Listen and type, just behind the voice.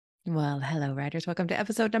Well, hello, writers. Welcome to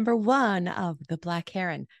episode number 1 of The Black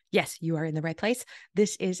Heron. Yes, you are in the right place.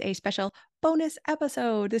 This is a special bonus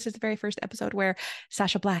episode. This is the very first episode where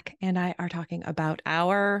Sacha Black and I are talking about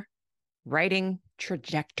our writing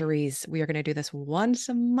trajectories. We are going to do this once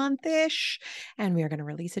a month-ish, and we are going to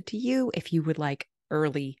release it to you if you would like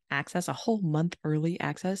early access, a whole month early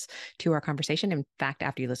access to our conversation. In fact,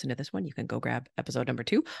 after you listen to this one, you can go grab episode number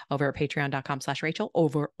 2 over at patreon.com/Rachael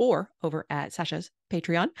over at Sacha's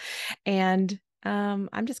Patreon. And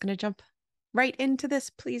I'm just going to jump right into this.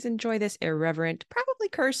 Please enjoy this irreverent, probably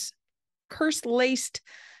curse-laced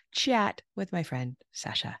chat with my friend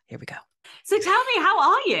Sacha. Here we go. So tell me, how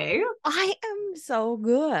are you? I am so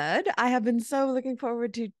good. I have been so looking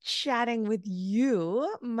forward to chatting with you,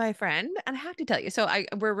 my friend. And I have to tell you,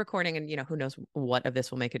 we're recording, and who knows what of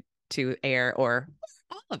this will make it to air or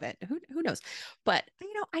all of it. Who knows? But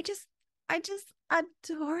I just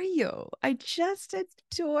adore you. I just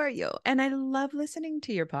adore you. And I love listening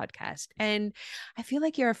to your podcast. And I feel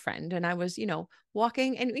like you're a friend. And I was,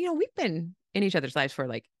 walking, and we've been in each other's lives for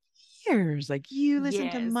like years. Like, you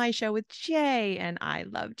listened to my show with Jay, and I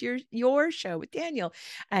loved your show with Daniel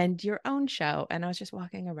and your own show. And I was just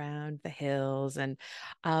walking around the hills, and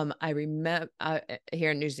I remember here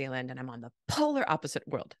in New Zealand, and I'm on the polar opposite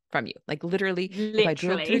world from you. Like literally, if I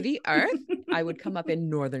drove through the earth, I would come up in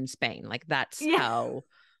northern Spain. Like that's how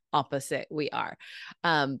opposite we are.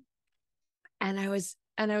 And I was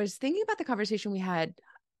thinking about the conversation we had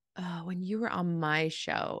when you were on my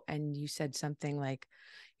show, and you said something like,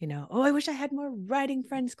 oh, I wish I had more writing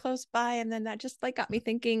friends close by. And then that just like got me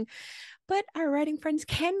thinking, but our writing friends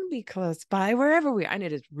can be close by wherever we are. And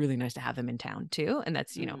it is really nice to have them in town too. And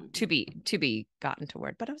that's, to be gotten to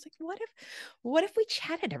word. But I was like, what if we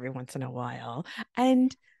chatted every once in a while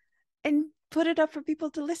and put it up for people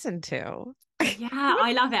to listen to? Yeah,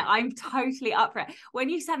 I love it. I'm totally up for it. When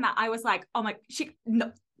you said that, I was like, oh my,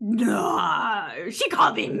 no, she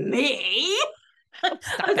can't be me. I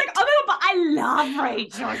was like, oh my God, but I love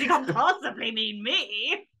Rachael. She can't possibly mean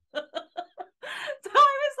me. So I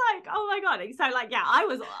was like, oh my God. So like, yeah, I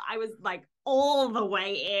was like all the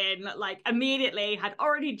way in, like immediately had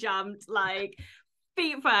already jumped, like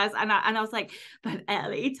feet first. And I was like, but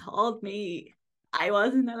Ellie told me I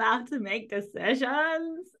wasn't allowed to make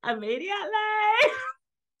decisions immediately.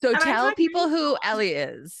 So tell people who Ellie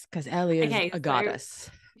is, because Ellie is a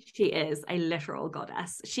goddess. She is a literal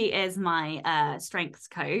goddess. She is my strengths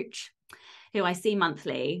coach, who I see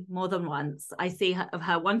monthly, more than once. I see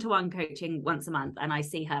her one-to-one coaching once a month, and I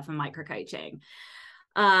see her for micro coaching.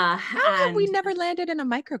 How have we never landed in a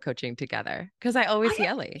micro coaching together? Because I always see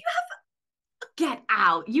Ellie. Get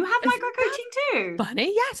out. You have micro coaching too?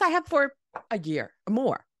 Funny. Yes, I have for a year or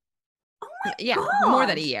more. Oh my God. More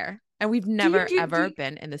than a year. And we've never ever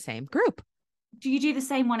been in the same group. Do you do the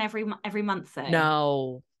same one every month though?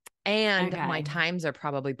 No. And my times are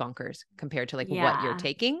probably bunkers compared to like what you're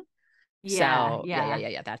taking. Yeah. So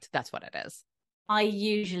yeah. That's what it is. I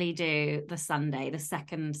usually do the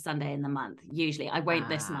second Sunday in the month. Usually I won't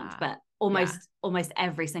this month, but almost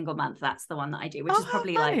every single month. That's the one that I do, which is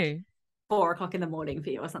probably like 4 o'clock in the morning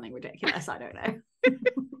for you or something ridiculous. I don't know.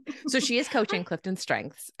 So she is coaching Clifton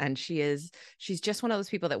Strengths, and she's just one of those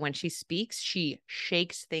people that when she speaks, she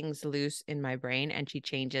shakes things loose in my brain, and she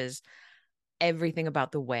changes everything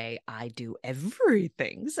about the way I do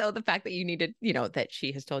everything. So the fact that you needed, that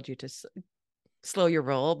she has told you to slow your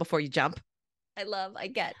roll before you jump, I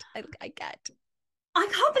get. I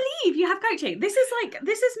can't believe you have coaching. This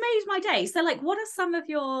has made my day. So like, what are some of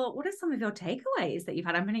your takeaways that you've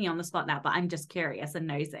had? I'm putting you on the spot now, but I'm just curious and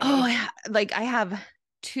nosy. Oh, yeah. Like I have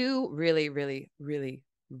 2 really, really, really,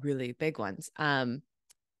 really big ones. The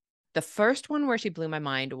first one where she blew my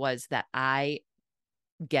mind was that I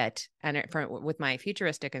get, and with my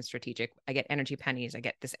futuristic and strategic, I get energy pennies. I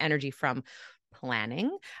get this energy from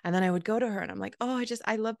planning. And then I would go to her and I'm like, oh,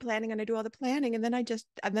 I love planning, and I do all the planning. And then I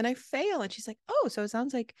fail. And she's like, oh, so it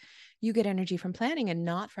sounds like you get energy from planning and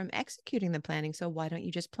not from executing the planning. So why don't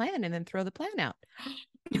you just plan and then throw the plan out?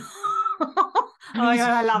 Oh my God,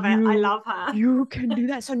 I love it. I love her. You can do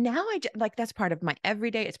that. So now that's part of my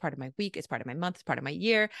everyday. It's part of my week. It's part of my month. It's part of my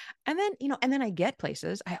year. And then, and then I get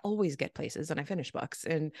places. I always get places, and I finish books.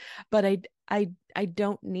 But I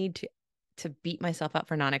don't need to beat myself up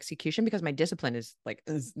for non-execution, because my discipline is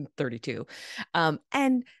 32. But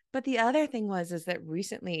the other thing is that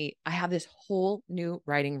recently I have this whole new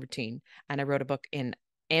writing routine, and I wrote a book and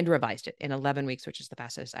revised it in 11 weeks, which is the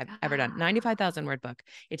fastest I've ever done. 95,000 word book.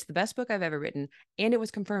 It's the best book I've ever written. And it was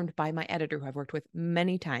confirmed by my editor, who I've worked with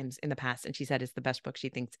many times in the past. And she said, it's the best book she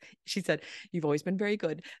thinks. She said, you've always been very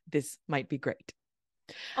good. This might be great.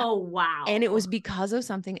 Oh, wow. And it was because of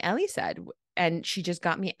something Ellie said. And she just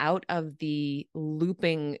got me out of the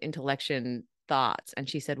looping intellection thoughts. And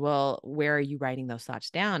she said, well, where are you writing those thoughts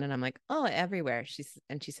down? And I'm like, oh, everywhere. She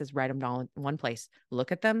says, write them all in one place.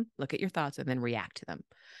 Look at them, look at your thoughts, and then react to them.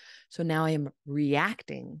 So now I am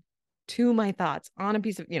reacting to my thoughts on a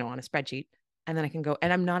piece of, on a spreadsheet. And then I can go,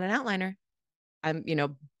 and I'm not an outliner.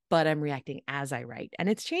 But I'm reacting as I write. And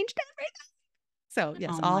it's changed everything. So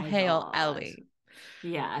yes, Oh all my hail God. Ellie.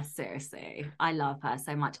 Yeah, seriously. I love her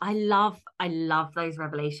so much. I love those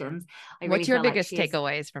revelations. What's your biggest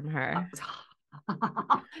takeaways from her?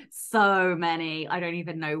 So many. I don't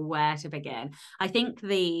even know where to begin. I think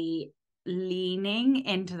the leaning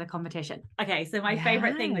into the competition. Okay, so my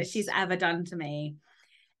favorite thing that she's ever done to me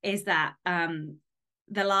is that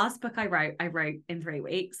the last book I wrote in 3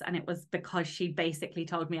 weeks, and it was because she basically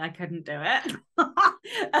told me I couldn't do it.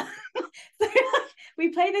 So we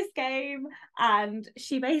play this game, and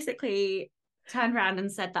she basically turned around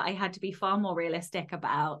and said that I had to be far more realistic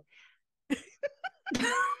about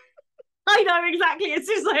I know exactly. It's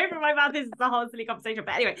just over my mouth. This is a whole silly conversation.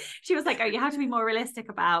 But anyway, she was like, oh, you have to be more realistic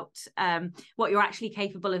about what you're actually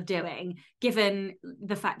capable of doing, given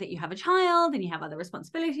the fact that you have a child and you have other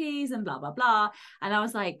responsibilities and blah, blah, blah. And I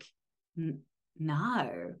was like,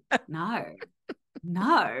 no. And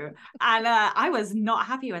I was not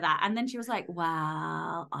happy with that. And then she was like,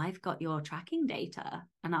 well, I've got your tracking data.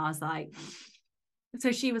 And I was like,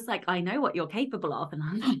 so she was like, I know what you're capable of. And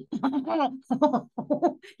I'm like,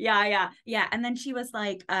 yeah. And then she was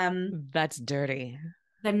like, that's dirty.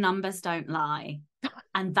 The numbers don't lie.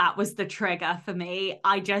 And that was the trigger for me.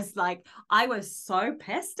 I was so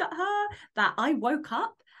pissed at her that I woke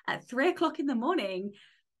up at 3:00 in the morning,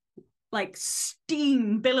 like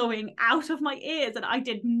steam billowing out of my ears, and I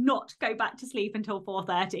did not go back to sleep until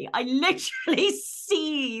 4:30. I literally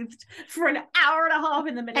seethed for an hour and a half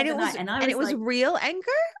in the middle of the night. And it was real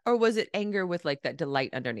anger, or was it anger with like that delight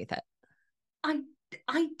underneath it?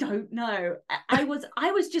 I don't know. I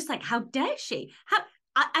was just like, how dare she?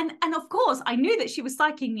 And of course I knew that she was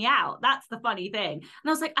psyching me out. That's the funny thing. And I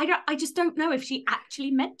was like, I just don't know if she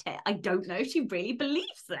actually meant it. I don't know if she really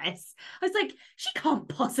believes this. I was like, she can't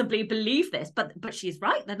possibly believe this, but she's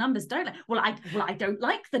right. The numbers don't. I don't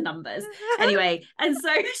like the numbers anyway. And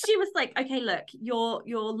so she was like, okay, look, your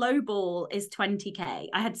low ball is 20K.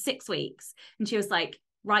 I had 6 weeks, and she was like,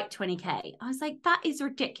 write 20K. I was like, that is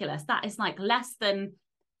ridiculous. That is like less than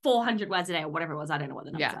 400 words a day or whatever it was. I don't know what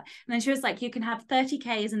the numbers are. And then she was like, you can have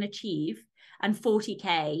 30K as an achieve and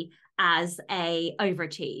 40K as a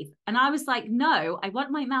overachieve. And I was like, no, I want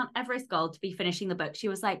my Mount Everest goal to be finishing the book. She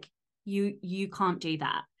was like, you can't do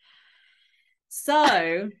that.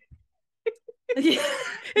 So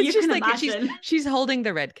it's just like she's holding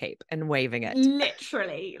the red cape and waving it,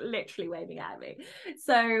 literally waving at me.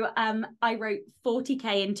 So I wrote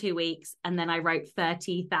 40K in 2 weeks, and then I wrote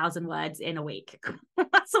 30,000 words in a week.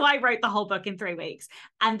 So I wrote the whole book in 3 weeks,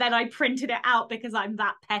 and then I printed it out because I'm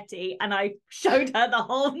that petty, and I showed her the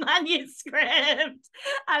whole manuscript,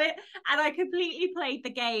 and I completely played the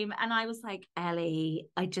game. And I was like, Ellie,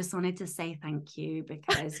 I just wanted to say thank you,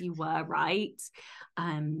 because you were right.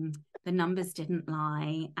 The numbers didn't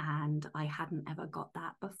lie, and I hadn't ever got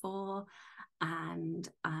that before. And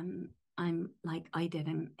I'm like, I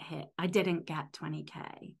didn't get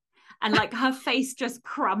 20K. And like her face just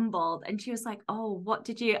crumbled, and she was like, oh, what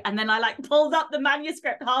did you? And then I like pulled up the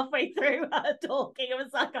manuscript halfway through her talking. It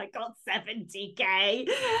was like, I got 70K.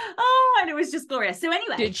 Oh, and it was just glorious. So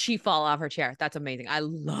anyway, did she fall off her chair? That's amazing. I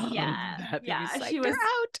love that. Yeah, she was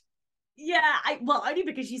out. Yeah, only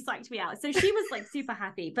because she psyched me out. So she was like super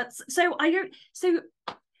happy. But so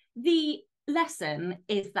the lesson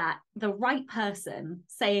is that the right person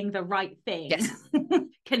saying the right thing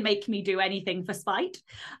can make me do anything for spite.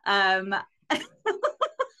 So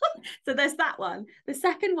there's that one. The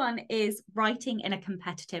second one is writing in a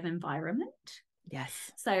competitive environment.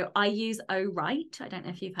 Yes. So I use Write. I don't know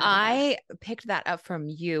if you've heard of I picked that up from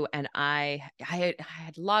you, and I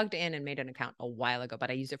had logged in and made an account a while ago, but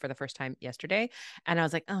I used it for the first time yesterday, and I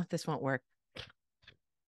was like, oh, this won't work.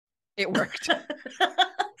 It worked.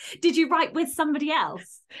 Did you write with somebody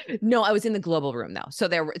else? No, I was in the global room though. So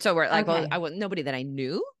we're like, okay. I was nobody that I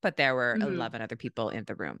knew, but there were 11 other people in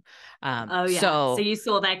the room. So you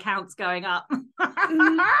saw their counts going up.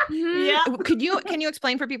 Yeah. Can you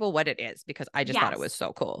explain for people what it is? Because I just thought it was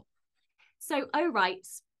so cool. So Write,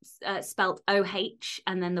 spelt OH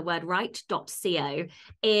and then the word write.co,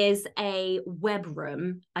 is a web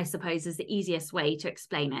room, I suppose is the easiest way to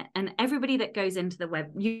explain it. And everybody that goes into the web,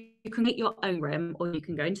 you can get your own room, or you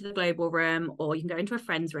can go into the global room, or you can go into a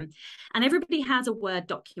friend's room, and everybody has a Word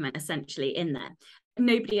document essentially in there.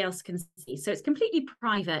 nobody else can see. So it's completely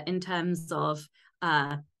private in terms of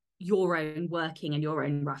your own working and your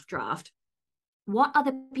own rough draft. What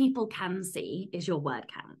other people can see is your word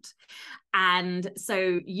count. And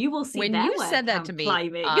so you will see when their you word said that count to me,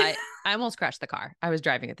 climbing. I almost crashed the car. I was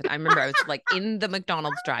driving at the time. I remember I was like in the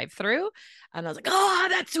McDonald's drive-through and I was like, oh,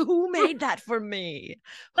 that's who made that for me.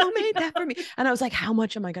 Who made that for me? And I was like, how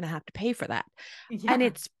much am I going to have to pay for that? Yeah. And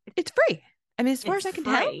it's free. I mean, as far It's as I can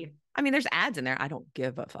free. tell. I mean, there's ads in there. I don't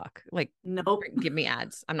give a fuck. Like, nope. Give me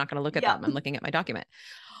ads. I'm not going to look at Yep. them. I'm looking at my document.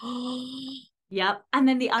 Yep. And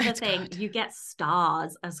then the other It's thing, good. you get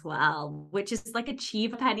stars as well, which is like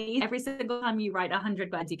achieve a penny. Every single time you write 100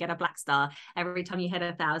 words, you get a black star. Every time you hit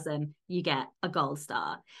 1,000, you get a gold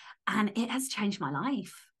star. And it has changed my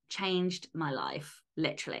life. Changed my life,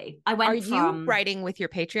 literally. I Are went you from writing with your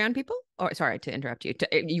Patreon people? Or sorry to interrupt you.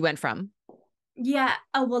 You went from? yeah.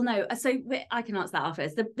 Oh well, no. So I can answer that after.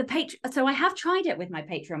 The Patreon. So I have tried it with my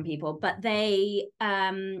Patreon people, but they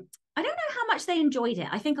I don't know how much they enjoyed it.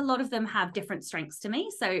 I think a lot of them have different strengths to me,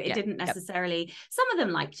 so it didn't necessarily. Some of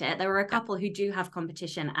them liked it. There were a couple who do have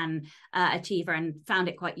competition and achiever and found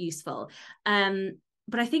it quite useful.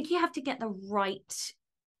 But I think you have to get the right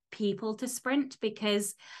people to sprint,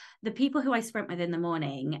 because the people who I sprint with in the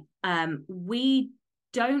morning, we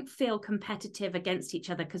don't feel competitive against each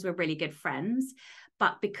other because we're really good friends,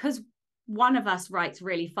 but because one of us writes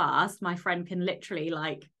really fast, my friend can literally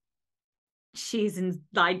like, she's in,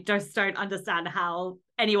 I just don't understand how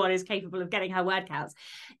anyone is capable of getting her word counts.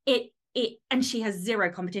 And she has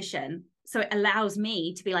zero competition, so it allows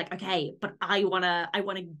me to be like, okay, but I want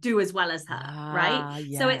to do as well as her, right?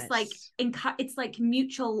 Yes. So it's like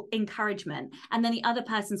mutual encouragement, and then the other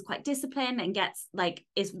person's quite disciplined and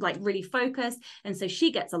is really focused, and so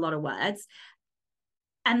she gets a lot of words,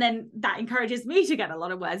 and then that encourages me to get a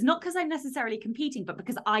lot of words, not because I'm necessarily competing, but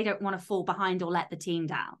because I don't want to fall behind or let the team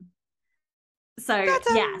down. So That's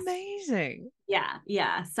yes. amazing.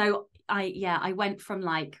 Yeah. So I went from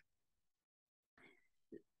like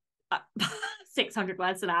 600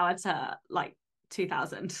 words an hour to like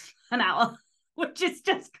 2,000 an hour, which is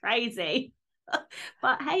just crazy.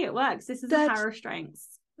 But hey, it works. This is the power of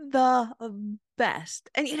strengths. The best.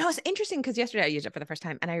 And it's interesting because yesterday I used it for the first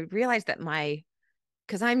time and I realized that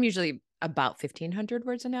because I'm usually about 1,500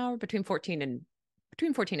 words an hour, between 14 and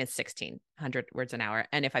 1,600 words an hour.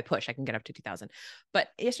 And if I push, I can get up to 2,000. But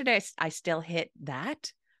yesterday I still hit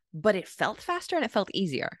that, but it felt faster and it felt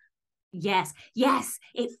easier. Yes,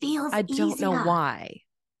 it feels I don't know why.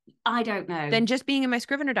 I don't know. Then just being in my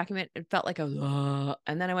Scrivener document, it felt like and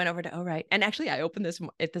then I went over to right. And actually I opened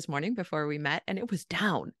this morning before we met and it was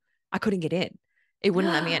down. I couldn't get in. It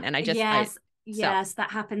wouldn't let me in. And I just Yes,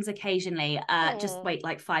 that happens occasionally. Just wait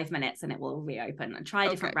like 5 minutes and it will reopen. And try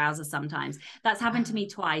different browsers sometimes. That's happened to me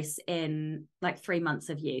twice in like 3 months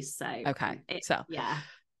of use. So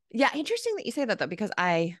yeah, interesting that you say that though, because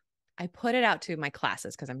I put it out to my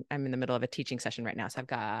classes because I'm in the middle of a teaching session right now. So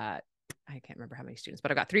I can't remember how many students,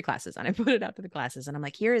 but I've got 3 classes and I put it out to the classes and I'm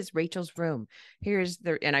like, here is Rachel's room.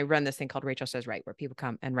 And I run this thing called Rachel Says Write, where people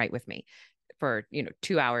come and write with me for,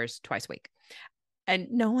 2 hours twice a week.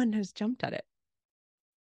 And no one has jumped at it.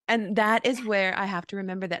 And that is where I have to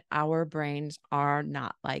remember that our brains are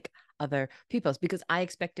not like other people's, because I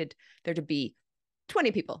expected there to be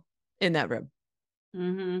 20 people in that room.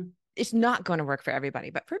 Mm-hmm. It's not going to work for everybody,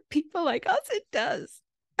 but for people like us, it does.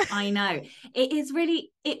 I know.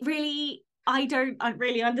 I don't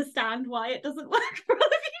really understand why it doesn't work for other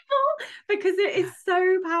people, because it is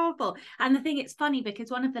so powerful. And the thing, it's funny because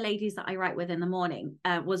one of the ladies that I write with in the morning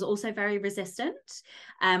was also very resistant,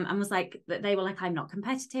 and was like, they were like, I'm not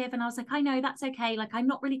competitive. And I was like, I know, that's okay. Like, I'm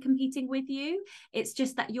not really competing with you. It's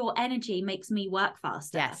just that your energy makes me work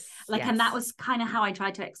faster. Yes. And that was kind of how I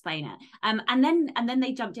tried to explain it. And then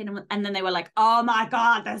they jumped in and then they were like, oh my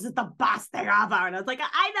God, this is the best thing ever. And I was like,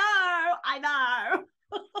 I know.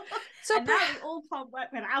 So and now we all can't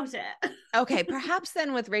work without it. Okay, perhaps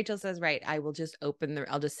then with Rachel Says Write, I will just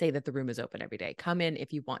I'll just say that the room is open every day. Come in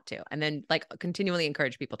if you want to. And then like continually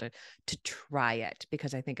encourage people to try it,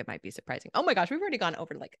 because I think it might be surprising. Oh my gosh, we've already gone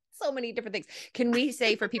over like so many different things. Can we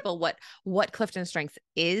say for people what Clifton Strengths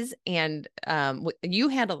is? And you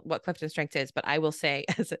handle what Clifton Strengths is, but I will say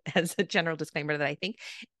as a general disclaimer that I think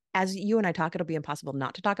as you and I talk, it'll be impossible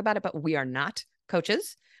not to talk about it, but we are not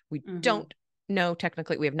coaches. We don't know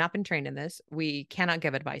technically. We have not been trained in this. We cannot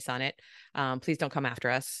give advice on it. Please don't come after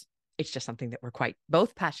us. It's just something that we're quite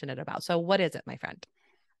both passionate about. So what is it, my friend?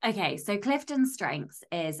 Okay, so Clifton Strengths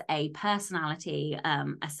is a personality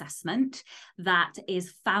assessment that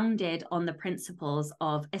is founded on the principles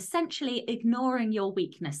of essentially ignoring your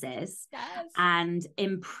weaknesses and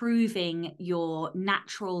improving your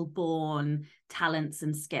natural born talents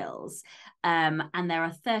and skills. And there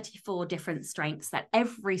are 34 different strengths that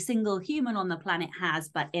every single human on the planet has,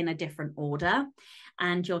 but in a different order.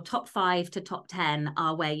 And your top 5 to top 10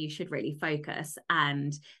 are where you should really focus.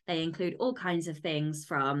 And they include all kinds of things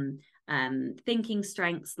from thinking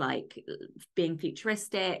strengths like being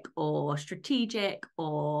futuristic or strategic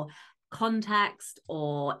or context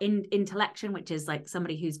or intellection, which is like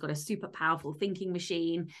somebody who's got a super powerful thinking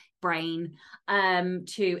machine brain,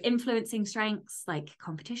 to influencing strengths like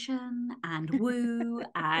competition and woo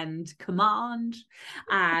and command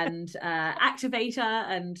and activator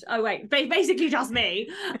and basically just me,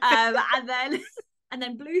 and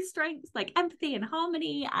then blue strengths like empathy and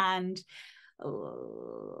harmony and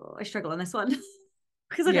I struggle on this one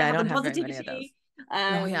because I don't have very many of those.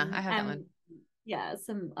 I have that one. Yeah,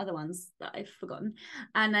 some other ones that I've forgotten.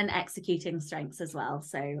 And then executing strengths as well.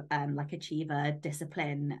 So like achiever,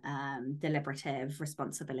 discipline, deliberative,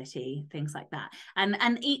 responsibility, things like that.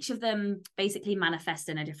 And each of them basically manifest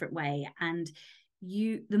in a different way. And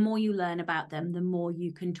the more you learn about them, the more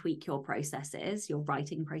you can tweak your processes, your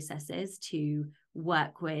writing processes, to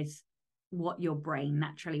work with what your brain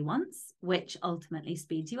naturally wants, which ultimately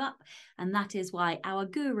speeds you up. And that is why our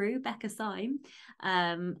guru, Becca Syme,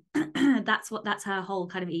 that's her whole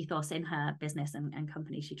kind of ethos in her business and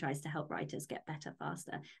company. She tries to help writers get better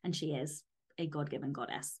faster, and she is a God-given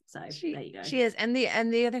goddess. So there you go. She is. And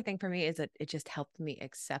the other thing for me is that it just helped me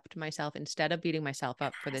accept myself instead of beating myself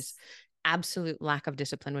up for this absolute lack of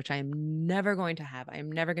discipline, which I am never going to have. I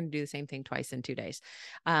am never going to do the same thing twice in 2 days.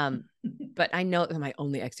 But I know that my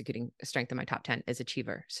only executing strength in my top 10 is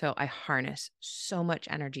achiever. So I harness so much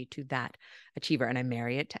energy to that achiever, and I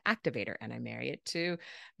marry it to activator, and I marry it to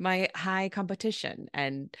my high competition.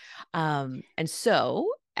 And so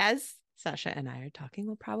as Sacha and I are talking,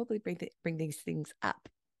 we'll probably bring these things up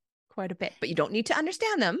quite a bit, but you don't need to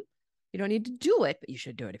understand them. You don't need to do it, but you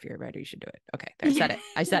should do it. If you're a writer, you should do it. Okay. There,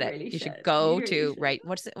 I said it. You should go to Write.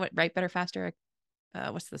 Write Better Faster.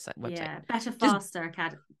 What's the website? Yeah. Better Faster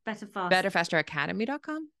Academy.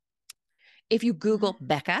 Betterfasteracademy.com. If you Google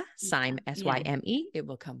Becca Syme, Syme, it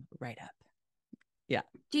will come right up. Yeah.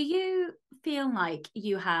 Do you feel like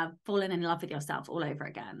you have fallen in love with yourself all over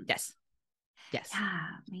again? Yes. Yeah,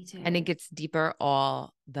 me too. And it gets deeper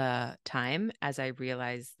all the time as I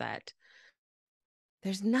realize that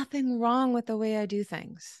there's nothing wrong with the way I do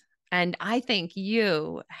things. And I think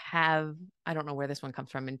you have, I don't know where this one comes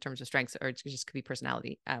from in terms of strengths, or it just could be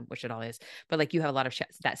personality, which it all is, but like you have a lot of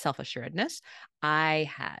that self-assuredness. I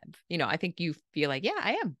have, I think you feel like, yeah,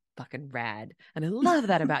 I am fucking rad. And I love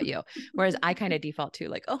that about you. Whereas I kind of default to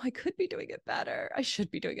like, oh, I could be doing it better. I should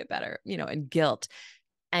be doing it better, and guilt.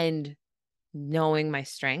 And knowing my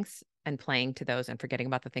strengths and playing to those and forgetting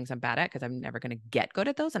about the things I'm bad at, because I'm never going to get good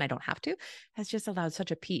at those and I don't have to, has just allowed such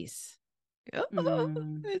a peace. It's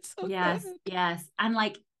so good. Yes. And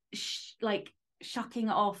like shucking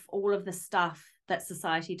off all of the stuff that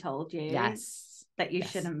society told you that you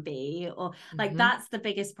shouldn't be, or like that's the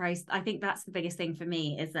biggest price. I think that's the biggest thing for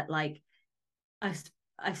me, is that like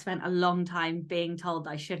I've spent a long time being told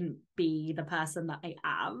I shouldn't be the person that I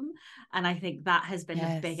am. And I think that has been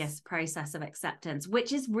the biggest process of acceptance,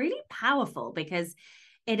 which is really powerful, because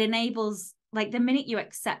it enables, like, the minute you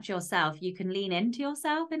accept yourself, you can lean into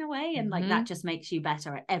yourself in a way. And like, that just makes you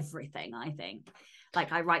better at everything, I think.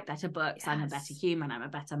 Like, I write better books. I'm a better human. I'm a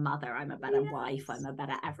better mother. I'm a better wife. I'm a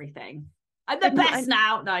better everything. I'm the best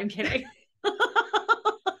now. No, I'm kidding.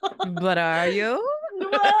 But are you?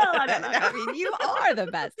 Well, I don't know. I mean, you are the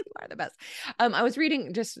best. You are the best. I was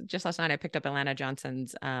reading just last night. I picked up Alana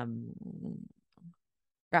Johnson's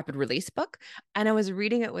rapid release book, and I was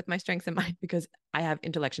reading it with my strengths in mind, because I have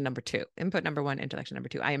intellection number 2, input number 1, intellection number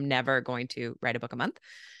 2. I am never going to write a book a month,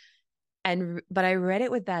 but I read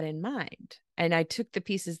it with that in mind, and I took the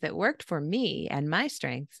pieces that worked for me and my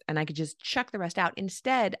strengths, and I could just chuck the rest out,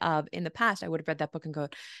 instead of, in the past, I would have read that book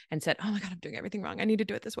and said, oh my God, I'm doing everything wrong. I need to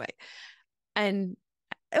do it this way. And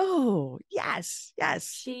oh, yes.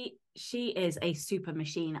 She is a super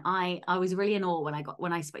machine. I was really in awe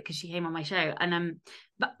when I spoke, because she came on my show, and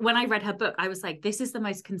but when I read her book, I was like, this is the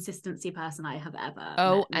most consistency person I have ever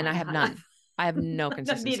met. And I have none. I have no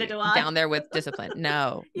consistency. Neither do I. Down there with discipline.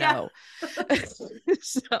 No.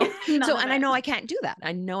 so and I know I can't do that.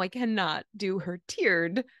 I know I cannot do her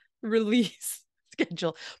tiered release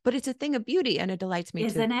schedule, but it's a thing of beauty, and it delights me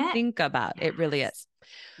to think about. It really is.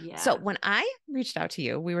 So Yeah. when I reached out to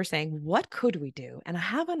you, we were saying, what could we do? And I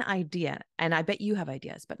have an idea, and I bet you have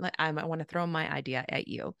ideas, but I want to throw my idea at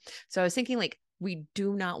you. So I was thinking, like, we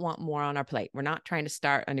do not want more on our plate. We're not trying to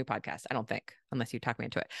start a new podcast, I don't think, unless you talk me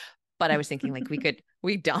into it. But I was thinking, like,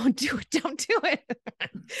 we don't do it.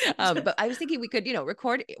 But I was thinking we could,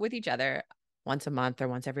 record with each other once a month or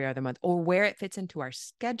once every other month, or where it fits into our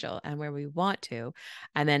schedule and where we want to.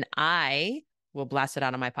 And then I will blast it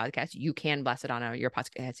out on my podcast. You can blast it on your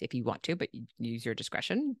podcast if you want to, but you use your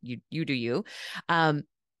discretion. You do you.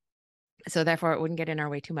 So therefore, it wouldn't get in our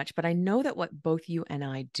way too much. But I know that what both you and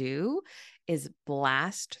I do is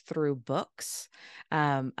blast through books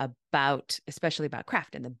especially about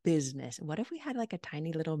craft and the business. And what if we had like a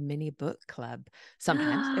tiny little mini book club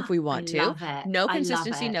sometimes, if we want I to? love it. No I love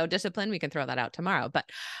consistency, it. no discipline. We can throw that out tomorrow. But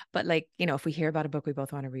like, if we hear about a book we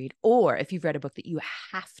both want to read, or if you've read a book that you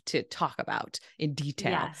have to talk about in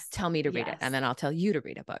detail, Yes. tell me to read it, and then I'll tell you to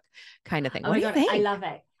read a book, kind of thing. Oh What my do you God, think? I love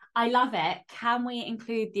it. I love it. Can we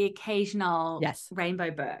include the occasional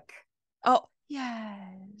rainbow book? Oh,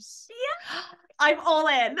 yes. Yeah. I'm all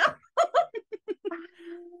in.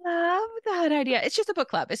 I love that idea. It's just a book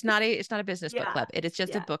club. It's not a business book club. It is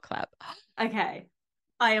just a book club. Okay.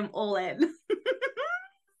 I am all in.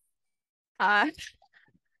 I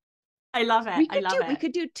love it. I love it. We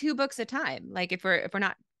could do 2 books a time. Like if we're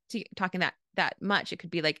not talking that much, it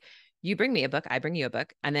could be like you bring me a book, I bring you a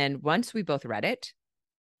book, and then once we both read it,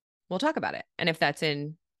 we'll talk about it. And if that's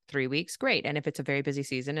in 3 weeks, great. And if it's a very busy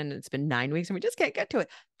season and it's been 9 weeks and we just can't get to it,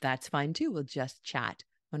 that's fine too. We'll just chat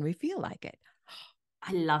when we feel like it.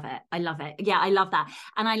 I love it. I love it. Yeah, I love that.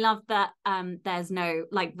 And I love that there's no,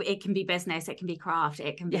 like, it can be business, it can be craft,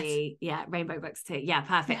 it can be, rainbow books too. Yeah,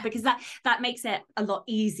 perfect. Yeah. Because that makes it a lot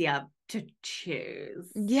easier to choose.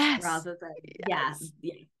 Yes. Rather than, yeah.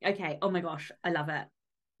 Okay. Oh my gosh. I love it.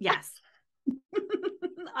 Yes.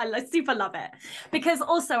 I super love it. Because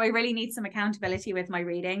also I really need some accountability with my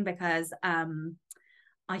reading, because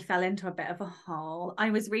I fell into a bit of a hole. I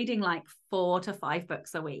was reading like 4 to 5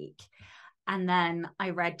 books a week. And then I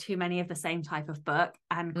read too many of the same type of book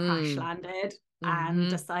and crash landed and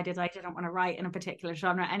decided I didn't want to write in a particular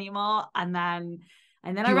genre anymore. And then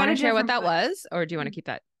do you want to share what that was, or do you want to keep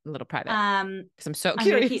that a little private? Because I'm so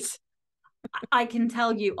curious. I can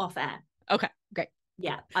tell you off air. Okay, great.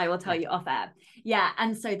 Yeah, I will tell you off air. Yeah,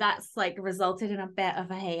 and so that's like resulted in a bit of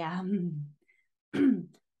a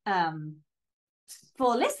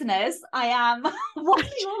for listeners, I am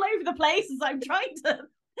walking all over the place as I'm trying to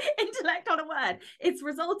intellect on a word. It's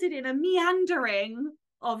resulted in a meandering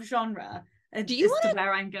of genre as to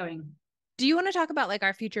where I'm going. Do you want to talk about like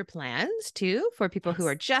our future plans too, for people who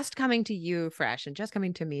are just coming to you fresh and just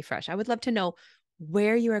coming to me fresh? I would love to know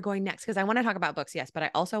where you are going next, because I want to talk about books, yes, but I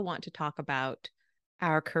also want to talk about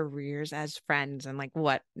our careers as friends and like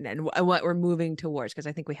what we're moving towards, because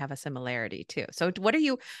I think we have a similarity too. So what are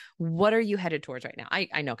you headed towards right now?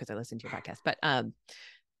 I know because I listened to your podcast, but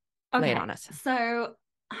lay it on us. So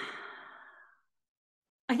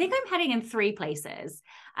I think I'm heading in 3 places,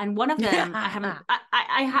 and one of them I haven't.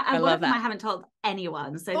 One of them I haven't told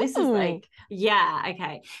anyone. So this is like,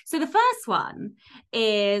 okay. So the first one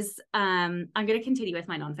is I'm going to continue with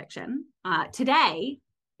my nonfiction. Today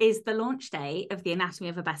is the launch day of The Anatomy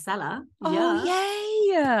of a Bestseller. Oh, yay!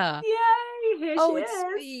 Yay! Here she is. It's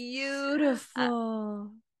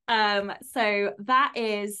beautiful. So that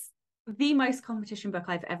is the most competition book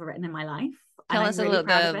I've ever written in my life. Tell us a little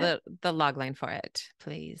the log line for it,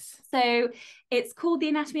 please. So it's called The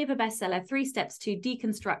Anatomy of a Bestseller, 3 Steps to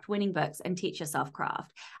Deconstruct Winning Books and Teach Yourself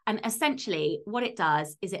Craft. And essentially what it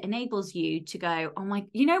does is it enables you to go, oh my,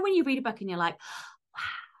 when you read a book and you're like, wow,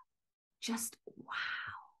 just wow.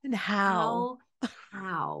 And how?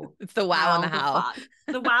 It's the wow and the how.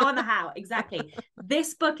 The wow and the how, exactly.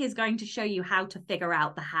 This book is going to show you how to figure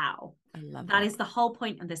out the how. I love that. That is the whole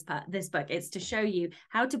point of this book. It's to show you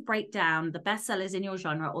how to break down the bestsellers in your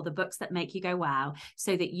genre, or the books that make you go wow,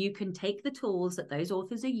 so that you can take the tools that those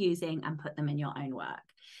authors are using and put them in your own work.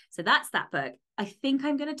 So that's that book. I think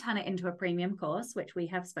I'm going to turn it into a premium course, which we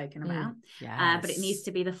have spoken about. But it needs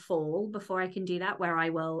to be the fall before I can do that, where I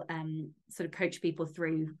will sort of coach people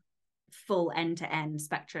through full end-to-end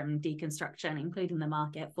spectrum deconstruction, including the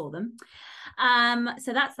market for them.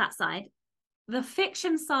 So that's that side. The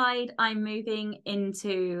fiction side, I'm moving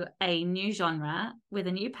into a new genre with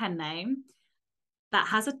a new pen name that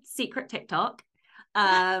has a secret TikTok.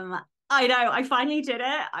 I know, I finally did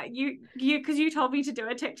it. Because you told me to do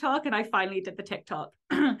a TikTok, and I finally did the TikTok.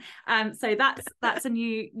 So that's a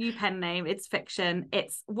new pen name. It's fiction.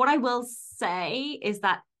 It's, what I will say is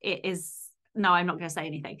that it is, no, I'm not going to say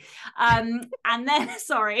anything. And then,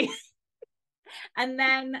 sorry. And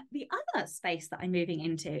then the other space that I'm moving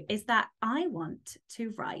into is that I want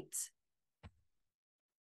to write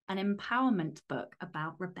an empowerment book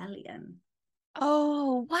about rebellion.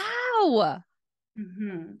 Oh, wow.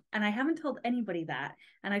 And I haven't told anybody that.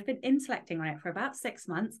 And I've been intellecting on it for about 6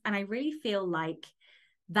 months. And I really feel like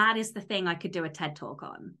that is the thing I could do a TED talk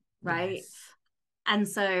on. Right. Yes. And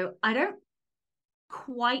so I don't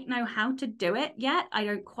quite know how to do it yet. I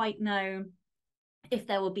don't quite know if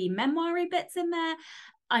there will be memoiry bits in there.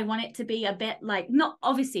 I want it to be a bit like, not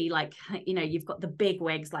obviously like, you know, you've got the big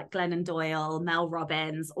wigs like Glennon Doyle, Mel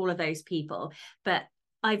Robbins, all of those people. But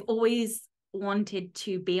I've always wanted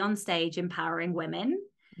to be on stage empowering women.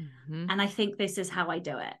 And I think this is how I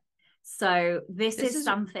do it. So this is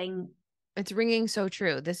something. It's ringing so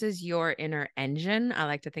true. This is your inner engine. I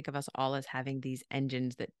like to think of us all as having these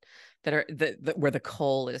engines that are where the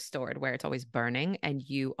coal is stored, where it's always burning, and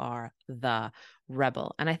you are the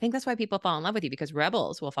rebel. And I think that's why people fall in love with you, because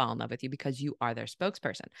rebels will fall in love with you because you are their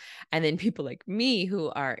spokesperson. And then people like me, who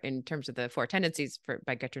are, in terms of the four tendencies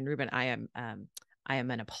by Gretchen Rubin, I am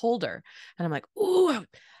an upholder, and I'm like, ooh,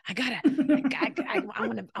 I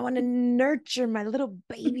want to nurture my little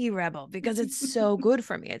baby rebel because it's so good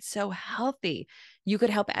for me. It's so healthy. You could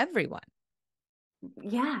help everyone.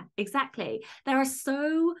 Yeah, exactly. There are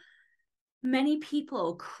so many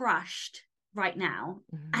people crushed right now,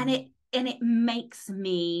 and it makes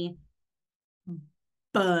me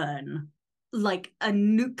burn like a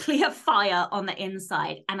nuclear fire on the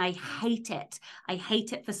inside, and I hate it. I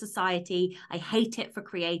hate it for society. I hate it for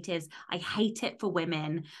creatives. I hate it for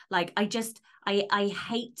women. Like I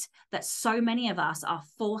hate that so many of us are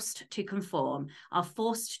forced to conform, are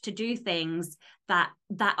forced to do things that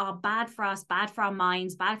are bad for us, bad for our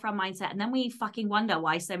minds, bad for our mindset. And then we fucking wonder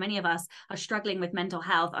why so many of us are struggling with mental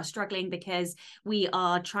health, are struggling because we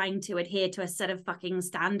are trying to adhere to a set of fucking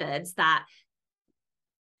standards that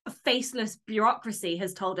faceless bureaucracy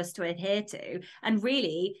has told us to adhere to. And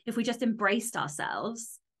really, if we just embraced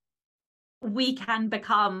ourselves, we can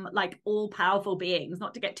become like all powerful beings,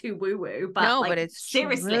 not to get too woo woo, but no, like but it's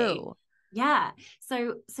seriously. true. Yeah.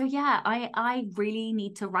 So yeah, I really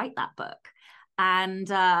need to write that book. And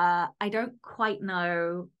I don't quite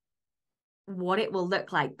know what it will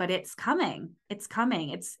look like, but it's coming. It's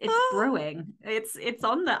brewing. It's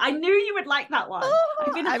on the. I knew you would like that one.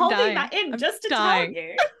 I've been holding that in just to tell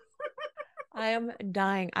you. I am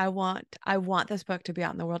dying. I want this book to be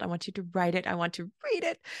out in the world. I want you to write it. I want to read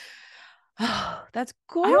it. Oh, that's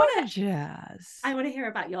gorgeous. I want to hear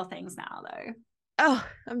about your things now, though. Oh,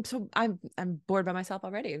 I'm bored by myself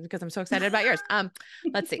already because I'm so excited about yours.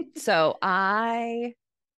 Let's see. So I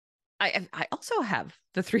also have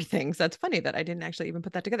the three things. That's funny that I didn't actually even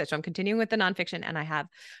put that together. So I'm continuing with the nonfiction, and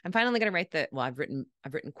I'm finally going to write I've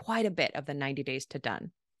written quite a bit of the 90 Days to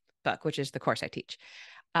Done book, which is the course I teach.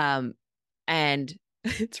 And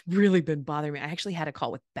it's really been bothering me. I actually had a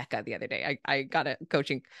call with Becca the other day. I got a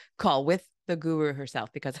coaching call with the guru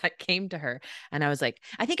herself because I came to her and I was like,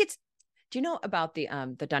 do you know about the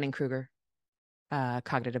Dunning-Kruger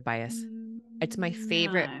cognitive bias? It's my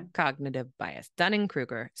favorite cognitive bias.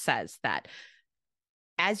 Dunning-Kruger says that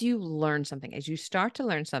as you start to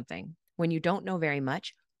learn something, when you don't know very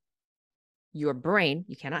much, your brain,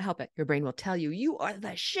 you cannot help it, your brain will tell you, you are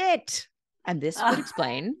the shit. And this would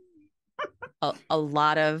explain a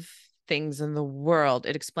lot of things in the world.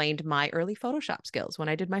 It explained my early Photoshop skills when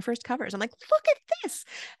I did my first covers. I'm like, look at this.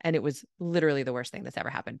 And it was literally the worst thing that's ever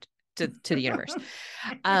happened to the universe.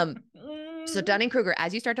 So Dunning-Kruger,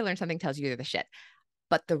 as you start to learn something, tells you you're the shit.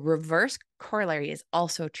 But the reverse corollary is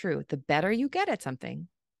also true. The better you get at something,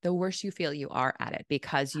 the worse you feel you are at it,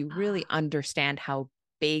 because you really understand how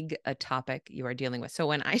big a topic you are dealing with. So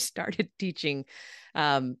when I started teaching,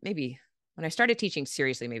 when I started teaching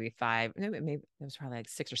seriously, maybe it was probably like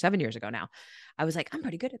 6 or 7 years ago now, I was like, I'm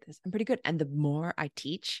pretty good at this. I'm pretty good. And the more I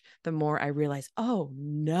teach, the more I realize, oh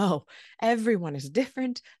no, everyone is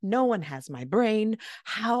different. No one has my brain.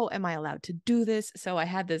 How am I allowed to do this? So I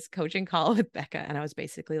had this coaching call with Becca, and I was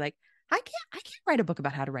basically like, I can't write a book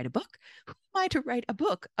about how to write a book. Who am I to write a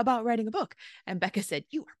book about writing a book? And Becca said,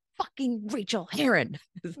 you are fucking Rachael Herron.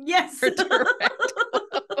 Yes.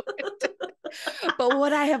 But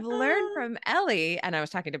what I have learned from Ellie, and I was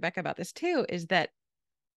talking to Becca about this too, is that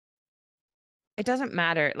it doesn't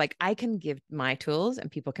matter. Like, I can give my tools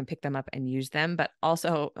and people can pick them up and use them. But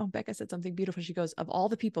also, Becca said something beautiful. She goes, of all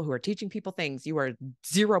the people who are teaching people things, you are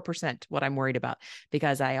 0% what I'm worried about,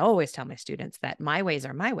 because I always tell my students that my ways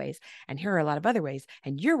are my ways, and here are a lot of other ways,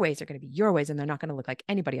 and your ways are going to be your ways, and they're not going to look like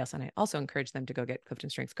anybody else. And I also encourage them to go get Clifton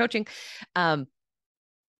Strengths coaching.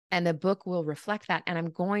 And the book will reflect that. And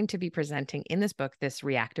I'm going to be presenting in this book this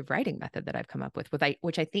reactive writing method that I've come up with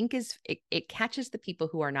which I think is, it catches the people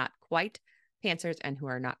who are not quite pantsers and who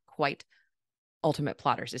are not quite ultimate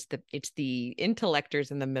plotters. It's the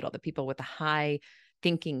intellectors in the middle, the people with the high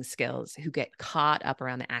thinking skills who get caught up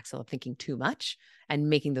around the axle of thinking too much and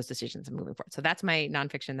making those decisions and moving forward. So that's my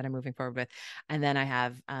nonfiction that I'm moving forward with. And then I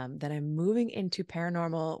have, that I'm moving into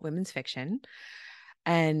paranormal women's fiction.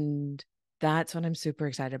 And that's what I'm super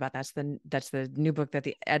excited about. That's the new book that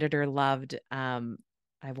the editor loved. I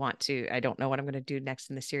don't know what I'm going to do next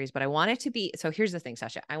in the series, but I want it to be, so here's the thing,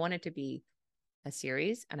 Sacha, I want it to be a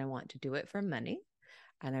series and I want to do it for money.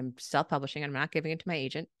 And I'm self-publishing. I'm not giving it to my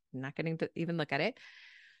agent. I'm not getting to even look at it,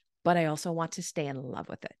 but I also want to stay in love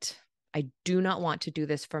with it. I do not want to do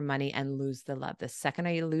this for money and lose the love. The second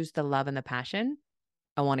I lose the love and the passion,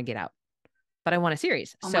 I want to get out, but I want a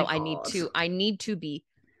series. So I need to be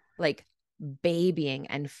like babying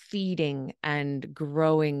and feeding and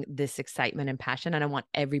growing this excitement and passion. And I want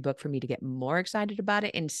every book for me to get more excited about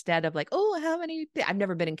it instead of like, oh, I've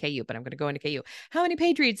never been in KU, but I'm going to go into KU. How many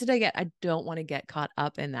page reads did I get? I don't want to get caught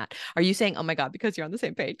up in that. Are you saying, oh my God, because you're on the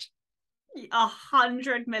same page?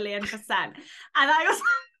 100,000,000%.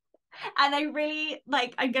 And I really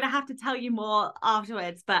like, I'm gonna have to tell you more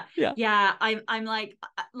afterwards, but yeah, I'm like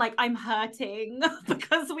I'm hurting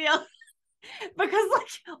because like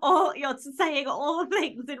all you're saying all the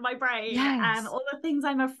things in my brain and all the things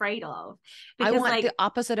I'm afraid of. Because I want the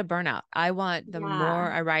opposite of burnout. I want the more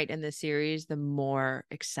I write in this series, the more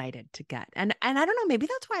excited to get. And I don't know, maybe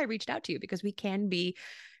that's why I reached out to you, because we can be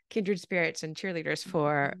kindred spirits and cheerleaders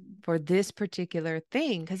for this particular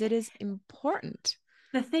thing, because it is important.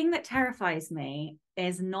 The thing that terrifies me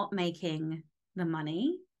is not making the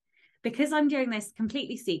money, because I'm doing this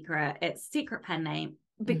completely secret. It's secret pen name.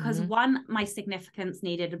 Because one, my significance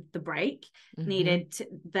needed the break, needed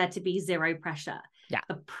there to be zero pressure. Yeah.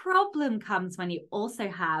 The problem comes when you also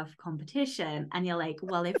have competition and you're like,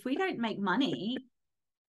 well, if we don't make money,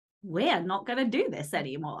 we're not going to do this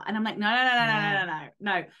anymore. And I'm like,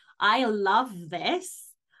 no. I love this.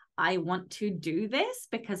 I want to do this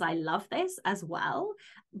because I love this as well.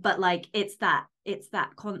 But like, it's that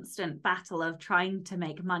constant battle of trying to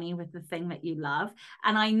make money with the thing that you love.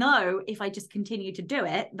 And I know if I just continue to do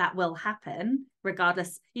it, that will happen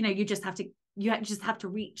regardless. You just have to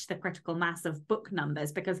reach the critical mass of book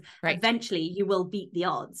numbers, because eventually you will beat the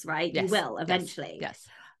odds, right? Yes. You will eventually. Yes.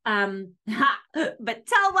 But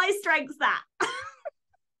tell my strengths that.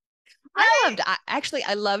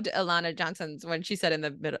 I loved Alana Johnson's when she said in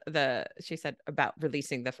the middle, she said about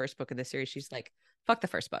releasing the first book of the series. She's like, fuck the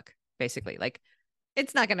first book, basically. Like,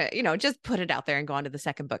 it's not gonna, just put it out there and go on to the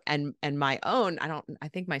second book. And my own, I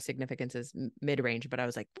think my significance is mid-range, but I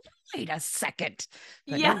was like, wait a second.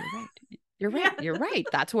 But yeah. No, you're right. You're right.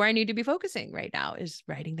 That's where I need to be focusing right now, is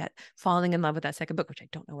writing that, falling in love with that second book, which I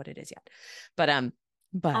don't know what it is yet. But oh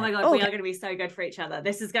my God, we are going to be so good for each other.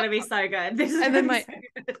 This is going to be so good.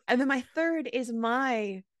 And then my third is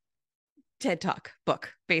my TED Talk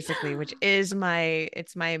book, basically, which is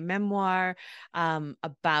it's my memoir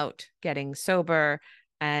about getting sober.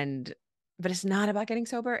 But it's not about getting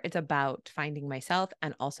sober. It's about finding myself,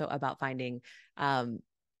 and also about finding finding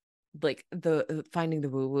the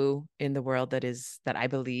woo-woo in the world that I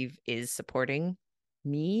believe is supporting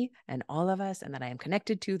me and all of us, and that I am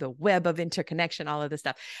connected to the web of interconnection, all of this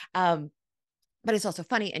stuff. But it's also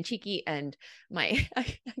funny and cheeky, and I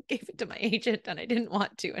gave it to my agent and I didn't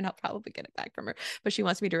want to, and I'll probably get it back from her, but she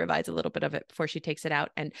wants me to revise a little bit of it before she takes it out.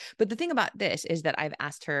 But the thing about this is that I've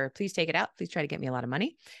asked her, please take it out. Please try to get me a lot of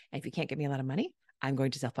money. And if you can't get me a lot of money, I'm going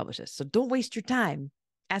to self-publish this. So don't waste your time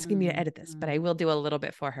asking me to edit this, but I will do a little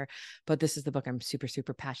bit for her. But this is the book I'm super,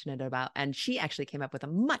 super passionate about. And she actually came up with a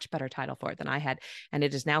much better title for it than I had. And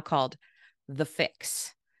it is now called The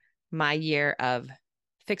Fix: My Year of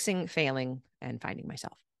Fixing, Failing, and Finding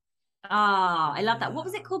Myself. Oh, I love that. What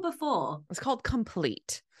was it called before? It's called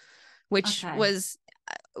Complete, which was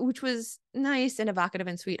nice and evocative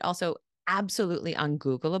and sweet. Also absolutely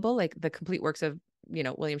ungoogleable. Like the complete works of,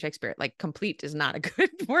 William Shakespeare. Like, complete is not a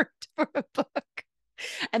good word for a book.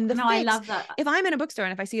 And the Fix, I love that. If I'm in a bookstore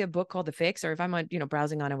and if I see a book called The Fix, or if I'm on,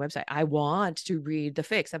 browsing on a website, I want to read The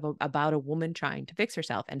Fix about a woman trying to fix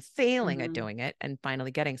herself and failing at doing it and finally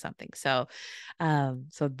getting something. So,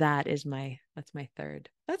 that's my third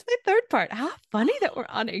part. How funny that we're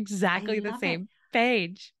on exactly the same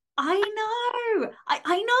page. I know.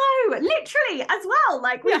 I know. Literally as well.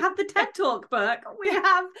 Like, we have the TED Talk book, we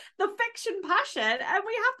have the fiction passion, and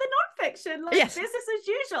we have the nonfiction. Like, business as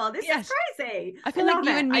usual. This is crazy. I feel like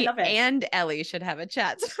you and me and Ellie should have a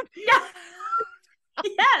chat. Yeah.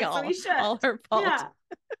 Yes, we should. All her fault. Yeah.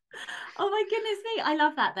 Oh my goodness me. I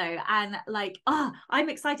love that though. And like, oh, I'm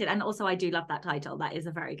excited. And also I do love that title. That is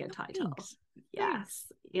a very good title. Thanks. Yes.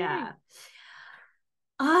 Thanks. Yeah. Yay.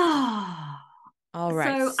 Oh, All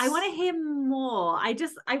right. so I want to hear more.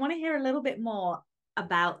 I want to hear a little bit more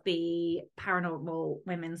about the paranormal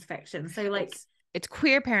women's fiction. So like, it's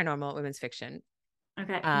queer paranormal women's fiction.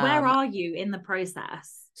 okay, where Um, are you in the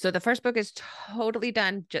process? so the first book is totally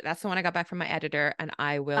done. That's the one I got back from my editor, and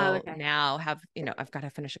I Oh, will okay. now have, I've got to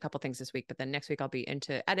finish a couple things this week, but then next week I'll be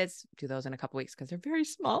into edits, do those in a couple weeks because they're very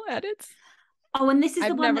small edits. Oh, and this is the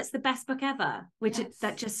I've one never, that's the best book ever, which yes,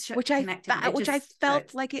 that just which I connected. It which I just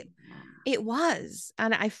felt like it was,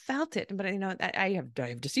 and I felt it, but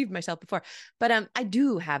I've deceived myself before, but I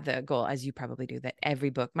do have the goal, as you probably do, that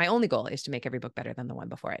every book, my only goal is to make every book better than the one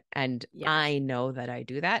before it, and yeah. I know that I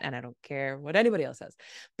do that, and I don't care what anybody else says,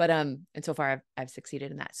 but and so far I've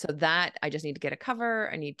succeeded in that. So that I just need to get a cover.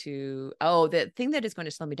 I need to. Oh, the thing that is going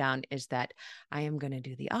to slow me down is that I am going to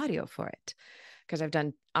do the audio for it, because I've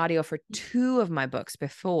done audio for 2 of my books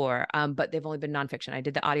before, but they've only been nonfiction. I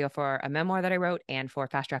did the audio for a memoir that I wrote and for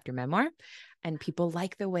Fast Draft Your Memoir, and people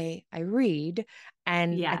like the way I read,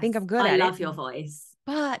 and I think I'm good I at love it. your voice.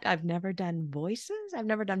 But I've never done voices. I've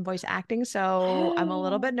never done voice acting, so I'm a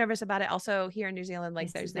little bit nervous about it. Also, here in New Zealand,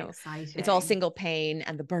 like This is exciting. it's all single pane,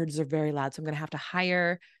 and the birds are very loud, so I'm going to have to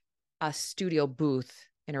hire a studio booth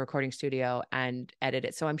in a recording studio and edit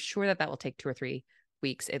it. So I'm sure that will take 2 or 3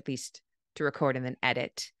 weeks at least to record and then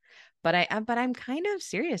edit. But I'm kind of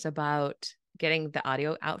serious about getting the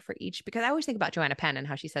audio out for each, because I always think about Joanna Penn and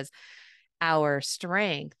how she says our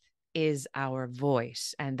strength is our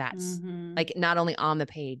voice. And that's like not only on the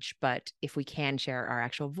page, but if we can share our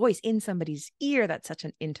actual voice in somebody's ear, that's such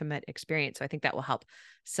an intimate experience. So I think that will help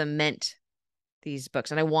cement these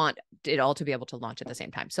books, and I want it all to be able to launch at the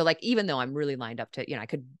same time. So like, even though I'm really lined up to, I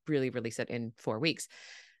could really release it in 4 weeks,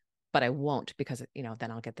 but I won't, because,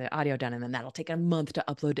 then I'll get the audio done, and then that'll take a month to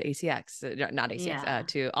upload to ACX, not ACX,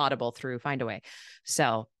 to Audible through Findaway.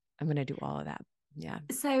 So I'm going to do all of that. Yeah.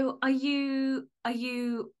 So are you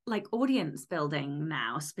like audience building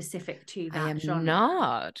now specific to I that am genre?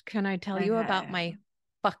 not. Can I tell you about my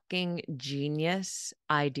fucking genius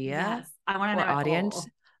idea? Yes, I want to know audience all.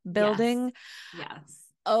 building. Yes.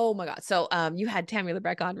 Oh my God. So you had Tammy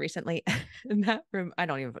Lebrecht on recently in that room. I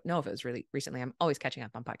don't even know if it was really recently. I'm always catching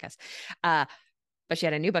up on podcasts. But she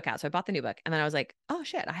had a new book out. So I bought the new book, and then I was like, oh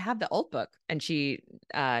shit, I have the old book. And she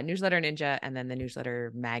Newsletter Ninja, and then the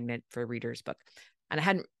Newsletter Magnet for Readers book. And I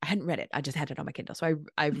hadn't read it. I just had it on my Kindle. So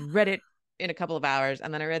I read it in a couple of hours,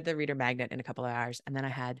 and then I read the Reader Magnet in a couple of hours. And then I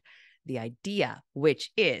had the idea, which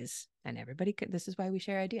is, and everybody could, this is why we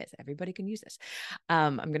share ideas. Everybody can use this.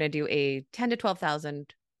 I'm going to do a 10 to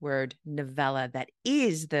 12,000 word novella that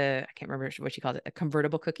is I can't remember what she called it, a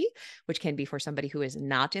convertible cookie, which can be for somebody who is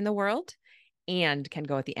not in the world and can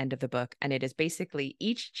go at the end of the book. And it is basically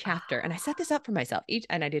each chapter. And I set this up for myself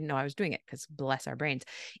and I didn't know I was doing it, because bless our brains.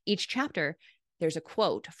 Each chapter, there's a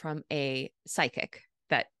quote from a psychic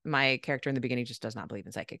that my character in the beginning just does not believe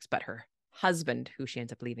in psychics, but her husband, who she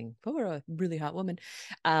ends up leaving for a really hot woman.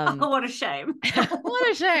 Oh, what a shame.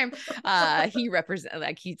 What a shame. He represents,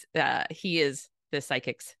 like, he is the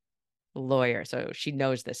psychic's lawyer. So she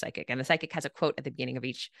knows the psychic, and the psychic has a quote at the beginning of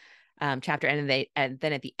each chapter. And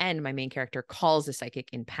then at the end, my main character calls the psychic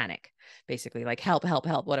in panic, basically like, help, help,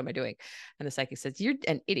 help. What am I doing? And the psychic says, you're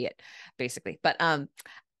an idiot, basically. But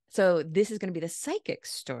so this is going to be the psychic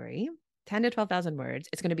story, 10 to 12,000 words.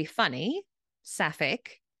 It's going to be funny,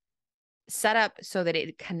 sapphic, set up so that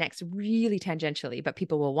it connects really tangentially, but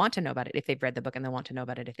people will want to know about it if they've read the book, and they'll want to know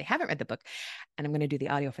about it if they haven't read the book. And I'm going to do the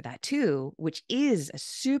audio for that too, which is a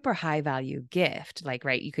super high value gift. Like,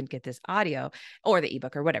 right, you can get this audio or the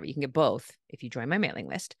ebook or whatever. You can get both if you join my mailing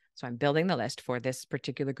list. So I'm building the list for this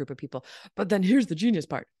particular group of people. But then here's the genius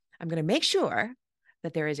part. I'm going to make sure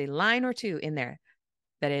that there is a line or two in there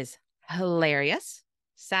that is hilarious,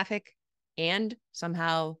 sapphic, and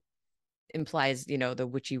somehow implies, the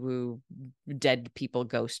witchy woo dead people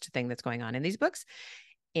ghost thing that's going on in these books,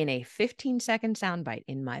 in a 15-second soundbite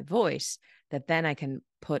in my voice that then I can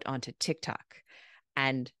put onto TikTok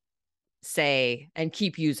and say, and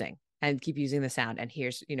keep using the sound. And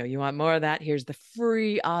here's, you want more of that? Here's the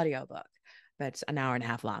free audiobook that's an hour and a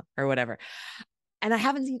half long or whatever. And I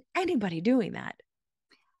haven't seen anybody doing that.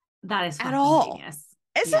 That is at all. Genius.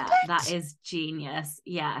 Isn't it? That is genius.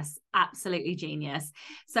 Yes, absolutely genius.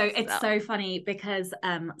 So it's so funny because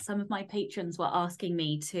some of my patrons were asking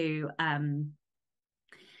me to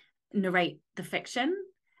narrate the fiction,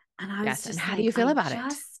 and I was just and how like, do you feel about it? I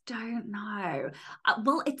just don't know.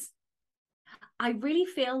 Well, I really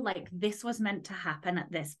feel like this was meant to happen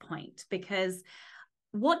at this point, because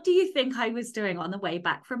what do you think I was doing on the way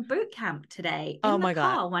back from boot camp today in Oh the my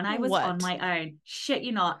God. car when I was on What? my own? Shit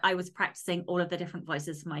you not, I was practicing all of the different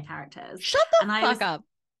voices for my characters. Shut the And fuck up.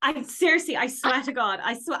 I seriously, I swear to God,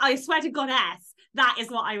 I swear to Goddess, that is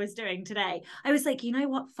what I was doing today. I was like, you know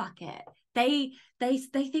what? Fuck it. They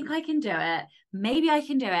think I can do it. Maybe I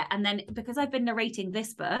can do it. And then because I've been narrating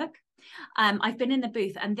this book, I've been in the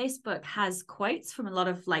booth, and this book has quotes from a lot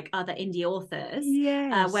of like other indie authors,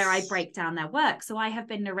 Yes. where I break down their work. So I have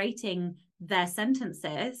been narrating their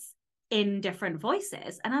sentences in different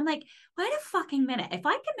voices, and I'm like, wait a fucking minute, if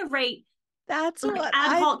I can narrate That's like what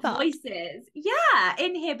ad I hoc thought. voices,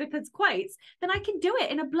 in here because quotes, then I can do it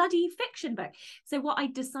in a bloody fiction book. So what I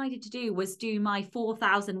decided to do was do my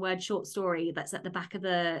 4,000 word short story that's at the back of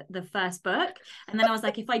the first book, and then I was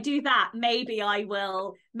like, if I do that, maybe I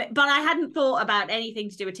will. But I hadn't thought about anything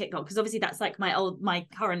to do with TikTok, because obviously that's like my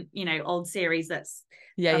current old series that's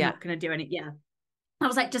I'm not going to do any. I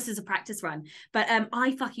was like, just as a practice run. But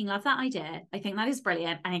I fucking love that idea. I think that is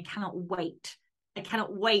brilliant, and I cannot wait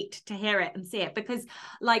to hear it and see it, because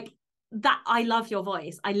like that, I love your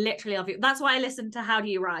voice. I literally love you. That's why I listened to How Do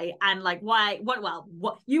You Write, and like what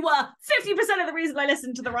you were 50% of the reason I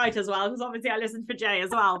listened to the write as well, because obviously I listened for Jay as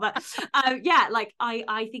well. But like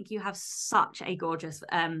I think you have such a gorgeous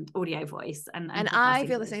audio voice, and I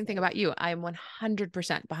feel the same thing about you. I am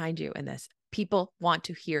 100% behind you in this. People want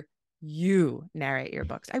to hear you narrate your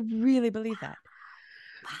books. I really believe that.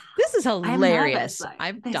 This is hilarious.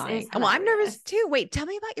 I'm dying. Well, I'm nervous too. Wait, tell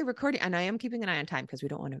me about your recording. And I am keeping an eye on time because we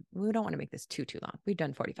don't want to make this too long. We've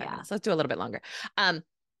done 45 minutes. Let's do a little bit longer.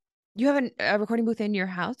 You have a recording booth in your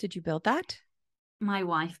house. Did you build that? My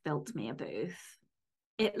wife built me a booth.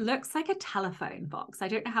 It looks like a telephone box. I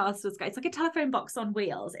don't know how else to describe. It's like a telephone box on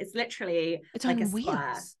wheels. It's literally like a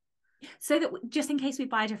square. So that just in case we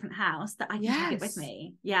buy a different house, that I can take it with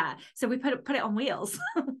me. Yeah. So we put it on wheels.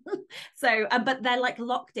 So, but they're like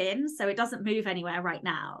locked in, so it doesn't move anywhere right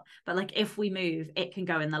now. But like if we move, it can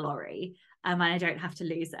go in the lorry, and I don't have to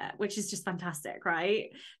lose it, which is just fantastic, right?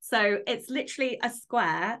 So it's literally a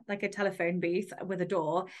square, like a telephone booth with a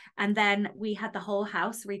door. And then we had the whole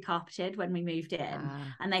house recarpeted when we moved in,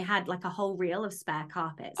 and they had like a whole reel of spare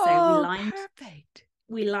carpet. So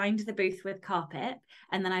we lined the booth with carpet,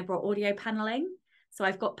 and then I brought audio paneling. So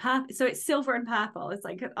I've got so it's silver and purple. It's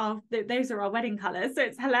like, oh, those are our wedding colors. So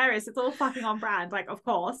it's hilarious. It's all fucking on brand, like, of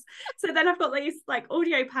course. So then I've got these like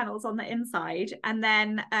audio panels on the inside, and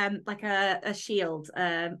then like a shield,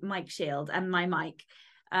 mic shield, and my mic.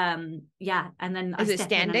 And then is it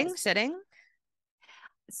standing, sitting?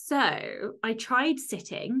 So I tried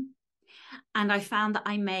sitting, and I found that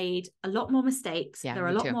I made a lot more mistakes. There are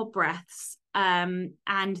a lot more breaths.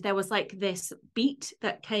 And there was like this beat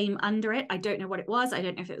that came under it. I don't know what it was. I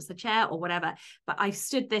don't know if it was the chair or whatever, but I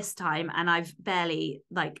stood this time, and I've barely,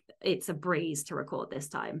 like, it's a breeze to record this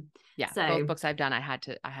time. Yeah. So both books I've done, I had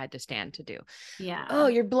to stand to do. Yeah. Oh,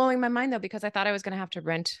 you're blowing my mind though, because I thought I was going to have to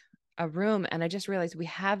rent a room, and I just realized we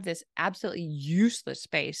have this absolutely useless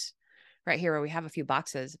space right here where we have a few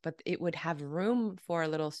boxes, but it would have room for a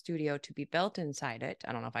little studio to be built inside it.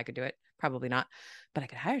 I don't know if I could do it. Probably not, but I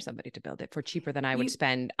could hire somebody to build it for cheaper than I would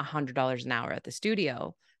spend $100 an hour at the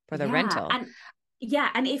studio for the rental.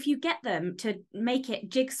 And if you get them to make it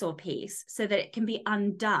jigsaw piece so that it can be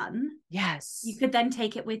undone, you could then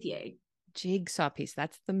take it with you. Jigsaw piece.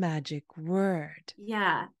 That's the magic word.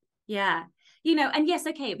 Yeah. And yes,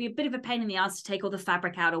 okay, it'd be a bit of a pain in the ass to take all the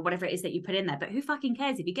fabric out or whatever it is that you put in there, but who fucking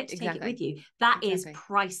cares if you get to take it with you? That is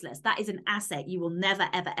priceless. That is an asset you will never,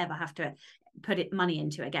 ever, ever have to put money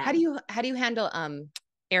into again. How do you handle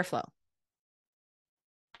airflow?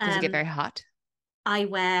 Does it get very hot? I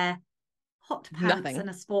wear hot pants and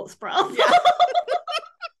a sports bra.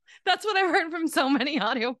 That's what I've heard from so many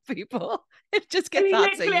audio people. It just gets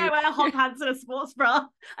hot. Literally, I wear hot pants and a sports bra.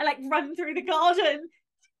 I like run through the garden.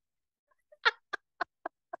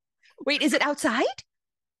 Wait, is it outside?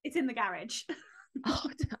 It's in the garage.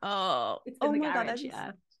 It's in the garage, God, that's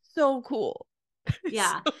so cool.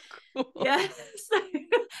 Yeah. So cool. Yeah. So,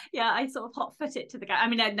 I sort of hot foot it to the garage. I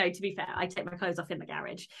mean, no, to be fair, I take my clothes off in the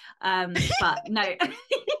garage. But no,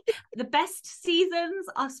 the best seasons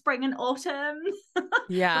are spring and autumn.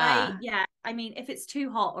 Yeah. I mean, if it's too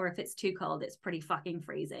hot or if it's too cold, it's pretty fucking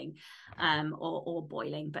freezing, or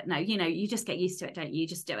boiling. But no, you just get used to it, don't you? You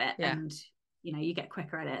just do it, and you get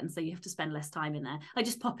quicker at it, and so you have to spend less time in there. I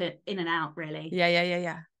just pop it in and out, really.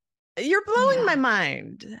 Yeah. You're blowing my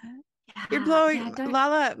mind. You're blowing.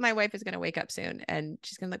 Lala, my wife, is going to wake up soon, and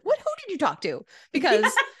she's going to be like, who did you talk to?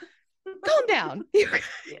 Because calm down.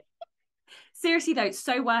 Seriously though, it's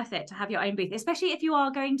so worth it to have your own booth, especially if you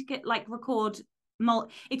are going to record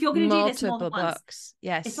if you're going to do this more than multiple once, books.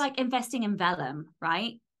 Yes. it's like investing in vellum,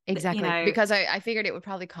 right? Exactly. You know, because I figured it would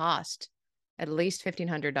probably cost at least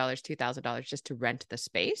 $1,500, $2,000 just to rent the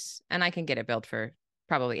space. And I can get it built for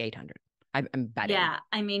probably 800. I'm betting. Yeah.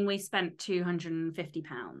 I mean, we spent £250,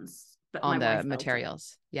 but on my the wife built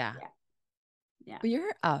materials. Yeah. Yeah. Well,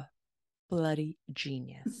 you're a bloody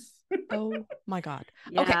genius. Oh my God.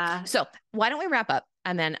 Yeah. Okay. So why don't we wrap up?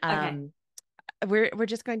 And then Okay. we're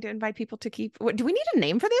just going to invite people to keep. Do we need a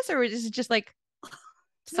name for this, or is it just like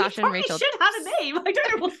Sacha and Rachael? Should have a name. I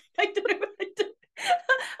don't know.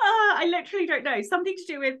 I literally don't know. Something to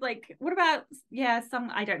do with like, what about,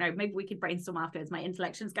 I don't know. Maybe we could brainstorm afterwards. My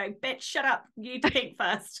intellection's going, bitch, shut up. You need to think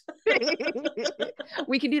first.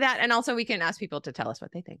 We can do that. And also we can ask people to tell us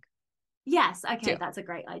what they think. Yes. Okay. Too. That's a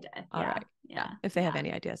great idea. All right. Yeah. If they have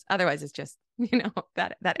any ideas. Otherwise, it's just,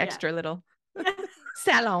 that extra little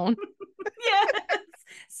salon. Yes.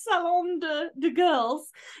 Salon de girls.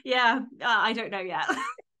 Yeah. I don't know yet.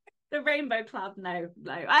 The Rainbow Club. No.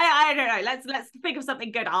 I don't know. Let's think of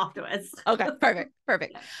something good afterwards. Okay. Perfect.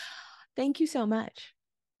 Yeah. Thank you so much.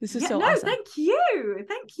 This is so no, awesome. Thank you.